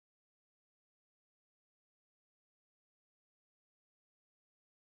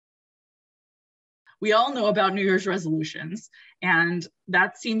we all know about New Year's resolutions. And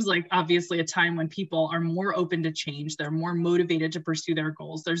that seems like obviously a time when people are more open to change. They're more motivated to pursue their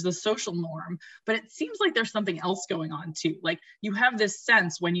goals. There's the social norm, but it seems like there's something else going on too. Like you have this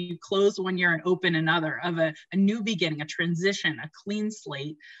sense when you close one year and open another of a new beginning, a transition, a clean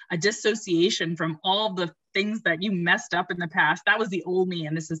slate, a dissociation from all the things that you messed up in the past. That was the old me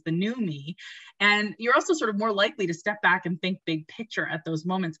and this is the new me. And you're also sort of more likely to step back and think big picture at those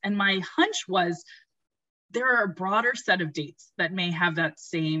moments. And my hunch was there are a broader set of dates that may have that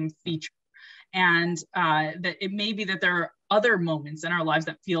same feature. And that it may be that there are other moments in our lives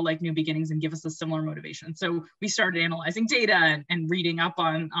that feel like new beginnings and give us a similar motivation. So we started analyzing data and reading up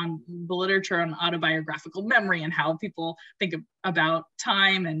on the literature on autobiographical memory and how people think about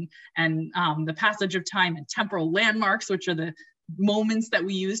time and the passage of time and temporal landmarks, which are the moments that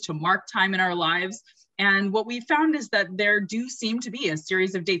we use to mark time in our lives. And what we found is that there do seem to be a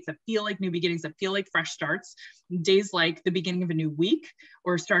series of dates that feel like new beginnings, that feel like fresh starts, days like the beginning of a new week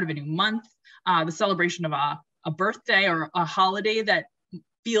or start of a new month, the celebration of a birthday or a holiday that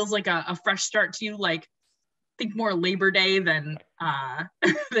feels like a fresh start to you, like think more Labor Day than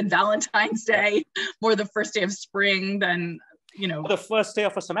Valentine's Day, more the first day of spring than, you know, or the first day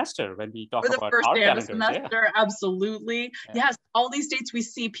of a semester when we talk about first our day calendars. Of a semester, yeah. Absolutely. Yeah. Yes, all these dates we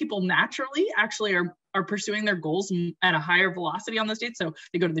see people naturally actually are pursuing their goals at a higher velocity on those dates. So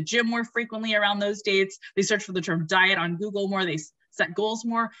they go to the gym more frequently around those dates. They search for the term diet on Google more. They set goals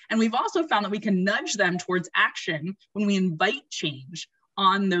more. And we've also found that we can nudge them towards action when we invite change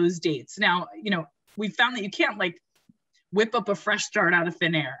on those dates. Now, you know, we found that you can't like whip up a fresh start out of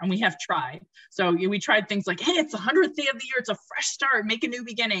thin air, and we have tried. So we tried things like, hey, it's the 100th day of the year, it's a fresh start, make a new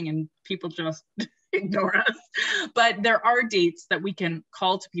beginning, and people just ignore us. But there are dates that we can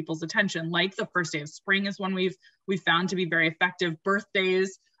call to people's attention, like the first day of spring is one we've found to be very effective.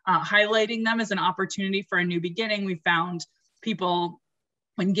 Birthdays, highlighting them as an opportunity for a new beginning. We found people,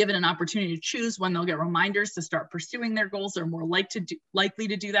 when given an opportunity to choose when they'll get reminders to start pursuing their goals, they're more likely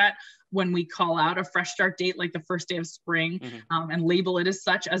to do that when we call out a fresh start date like the first day of spring, and label it as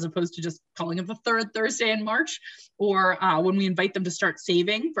such, as opposed to just calling it the third Thursday in March, or when we invite them to start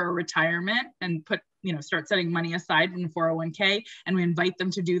saving for a retirement and start setting money aside in 401k, and we invite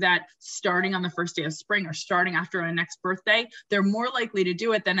them to do that starting on the first day of spring or starting after our next birthday, they're more likely to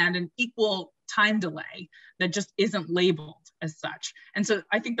do it than at an equal time delay that just isn't labeled as such. And so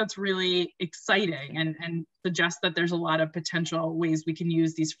I think that's really exciting and suggests that there's a lot of potential ways we can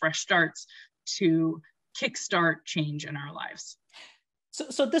use these fresh starts to kickstart change in our lives.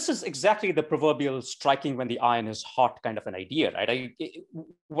 So this is exactly the proverbial striking when the iron is hot kind of an idea, right?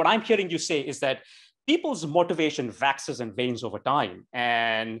 What I'm hearing you say is that people's motivation waxes and wanes over time.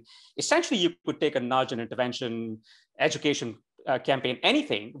 And essentially you could take a nudge, an intervention, education campaign,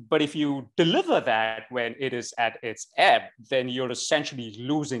 anything, but if you deliver that when it is at its ebb, then you're essentially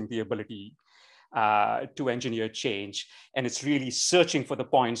losing the ability to engineer change. And it's really searching for the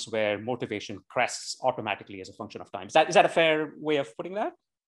points where motivation crests automatically as a function of time. Is that a fair way of putting that?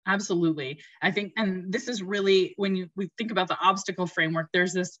 Absolutely. I think, and this is really, when we think about the obstacle framework,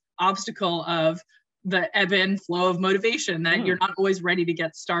 there's this obstacle of the ebb and flow of motivation that you're not always ready to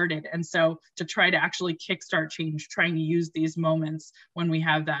get started. And so to try to actually kickstart change, trying to use these moments when we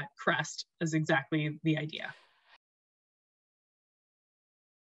have that crest is exactly the idea.